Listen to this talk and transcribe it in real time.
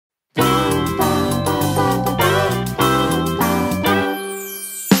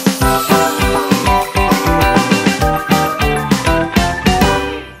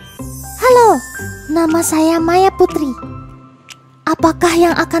Nama saya Maya Putri. Apakah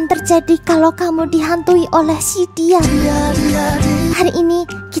yang akan terjadi kalau kamu dihantui oleh si dia? Hari ini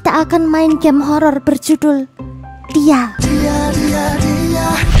kita akan main game horor berjudul Dia.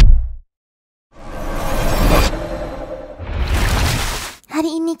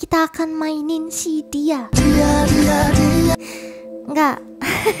 Hari ini kita akan mainin si dia. Enggak.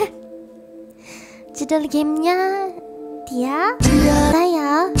 Judul gamenya Dia.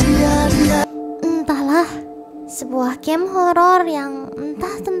 Saya. Entahlah. Sebuah game horor yang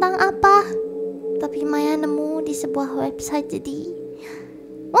entah tentang apa, tapi Maya nemu di sebuah website. Jadi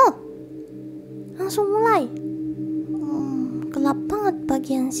langsung mulai. Gelap banget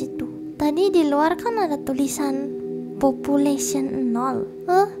bagian situ. Tadi di luar kan ada tulisan population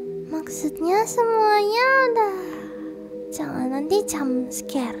 0. Maksudnya semuanya udah. Jangan nanti jump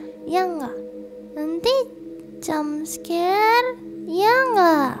scare, ya enggak? Nanti jump scare, ya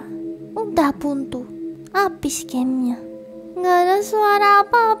enggak? Udah buntu. Habis gamenya. Nggak ada suara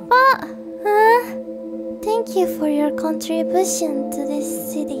apa-apa. Thank you for your contribution to this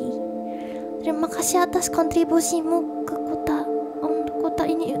city. Terima kasih atas kontribusimu ke kota. Untuk kota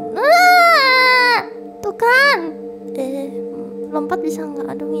ini. Tuh kan. Lompat bisa nggak?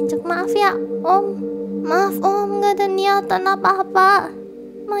 Aduh, nginjek. Maaf ya Om. Maaf Om, nggak ada niatan apa-apa.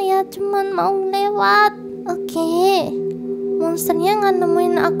 Maya cuman mau lewat. Oke. Monsternya nggak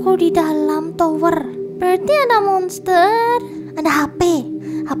nemuin aku di dalam tower. Berarti ada monster. Ada HP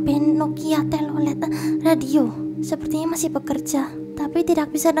Nokia telolet. Radio sepertinya masih bekerja, tapi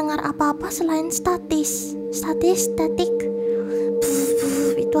tidak bisa dengar apa-apa selain statik.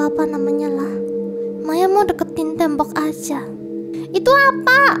 Itu apa namanya lah. Maya mau deketin tembok aja. Itu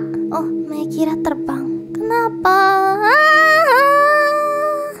apa? Oh, Maya kira terbang. Kenapa?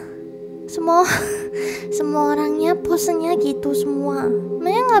 Semua orangnya posenya gitu semua.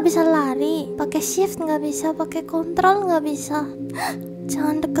 Maya nggak bisa lari, pakai shift nggak bisa, pakai kontrol nggak bisa.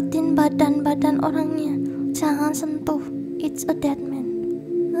 Jangan deketin badan orangnya, jangan sentuh. It's a dead man.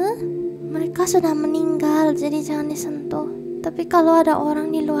 Mereka sudah meninggal, jadi jangan disentuh. Tapi kalau ada orang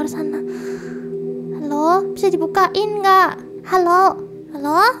di luar sana, halo, bisa dibukain nggak? Halo,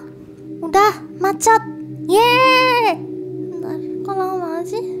 udah macet. Yeay. Bentar, kok lama banget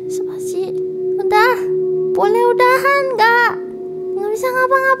sih? Spasi. Udah, boleh udahan nggak? Nggak bisa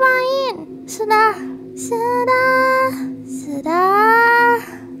ngapa-ngapain. Sudah.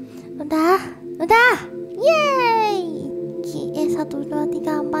 Udah. Yeay. QE 1 2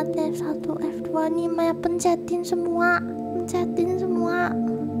 3 4 F1 F2 nih Maya pencetin semua.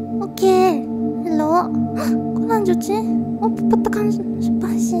 Oke. Halo. Kok lanjut sih? Oh, tekan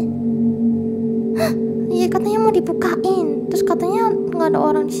spasi. Iya, katanya mau dibukain. Terus katanya nggak ada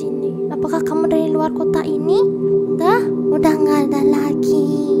orang di sini. Apakah kamu dari luar kota ini? Udah nggak ada lagi.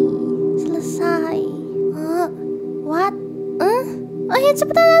 Selesai. What? Ayo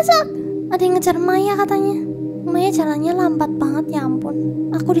cepetan masuk. Ada yang ngejar Maya katanya. Maya jalannya lambat banget, ya ampun.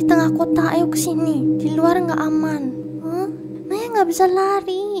 Aku di tengah kota, ayo kesini. Di luar nggak aman. Maya nggak bisa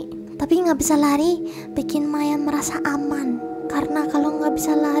lari. Tapi nggak bisa lari bikin Maya merasa aman. Karena kalau nggak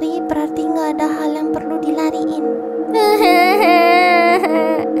bisa lari berarti nggak ada hal yang perlu dilariin.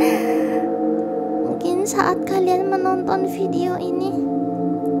 Mungkin saat kalian menonton video ini,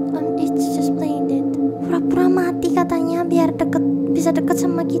 it's just playing dead. Pura-pura mati katanya biar bisa deket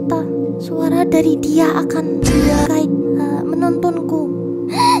sama kita. Suara dari dia akan guide menontonku.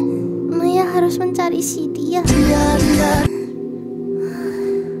 Maya harus mencari si dia.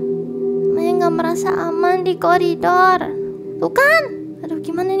 Maya nggak merasa aman di koridor. Tuh kan? Aduh,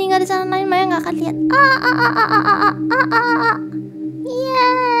 gimana nih, nggak ada jalan lain. Maya nggak akan lihat.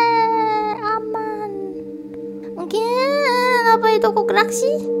 Aman. Mungkin apa itu aku gerak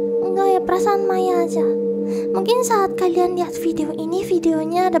sih? Enggak ya, perasaan Maya aja. Mungkin saat kalian lihat video ini,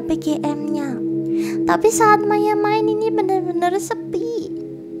 videonya ada BGM-nya. Tapi saat Maya main ini bener-bener sepi.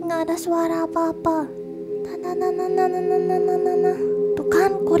 Nggak ada suara apa-apa. Tuh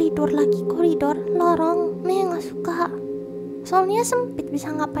kan, koridor lorong. Maya nggak suka. Soalnya sempit,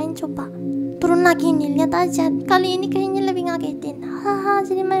 bisa ngapain coba? Turun lagi nih, lihat aja. Kali ini kayaknya lebih ngagetin.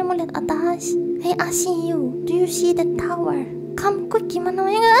 Jadi Maya mau lihat atas. Hey, I see you. Do you see the tower? Come quick, gimana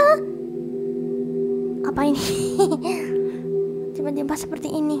Maya nggak? Apa ini? Tiba-tiba seperti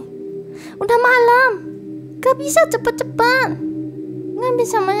ini. Udah malam. Gak bisa cepet-cepet. Nggak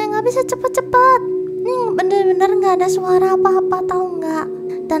bisa Maya, nggak bisa cepet-cepet. Ini bener-bener nggak ada suara apa-apa, tahu nggak?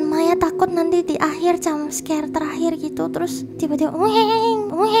 Dan Maya takut nanti di akhir jump scare terakhir gitu, terus tiba-tiba weng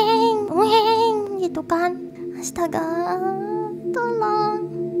gitu kan. Astaga, tolong.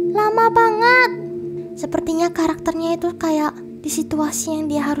 Lama banget. Sepertinya karakternya itu kayak di situasi yang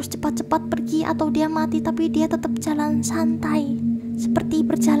dia harus cepat-cepat pergi atau dia mati, tapi dia tetap jalan santai seperti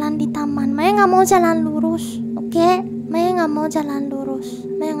berjalan di taman. Maya gak mau jalan lurus, oke? Maya gak mau jalan lurus.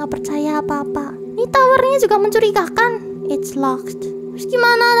 Maya gak percaya apa-apa. Ini towernya juga mencurigakan. It's locked. Terus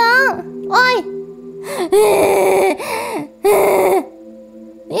gimana dong? Oi!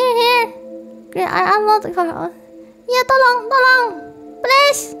 Here I unlock. Ya tolong,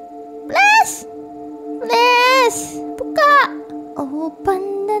 please, buka.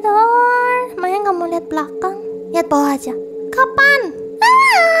 Open the door. Maya nggak mau lihat belakang, lihat bawah aja. Kapan?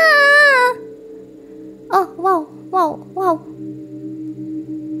 Oh wow.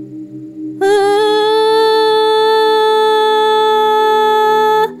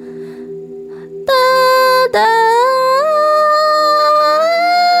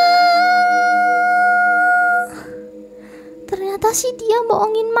 Ternyata si dia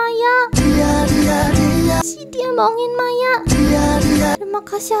bohongin Maya. Terima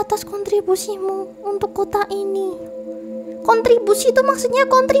kasih atas kontribusimu untuk kota ini. Kontribusi itu maksudnya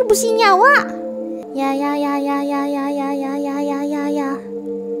kontribusi nyawa. Ya.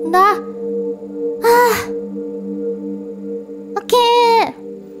 Udah. Oke.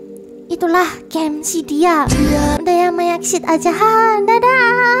 Itulah game si dia. Udah ya, Maya exit aja.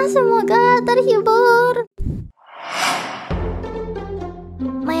 Dadah. Semoga terhibur.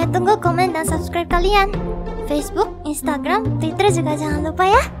 Maya tunggu komen dan subscribe kalian. Facebook, Instagram, Twitter juga jangan lupa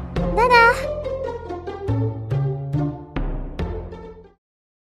ya. Dadah.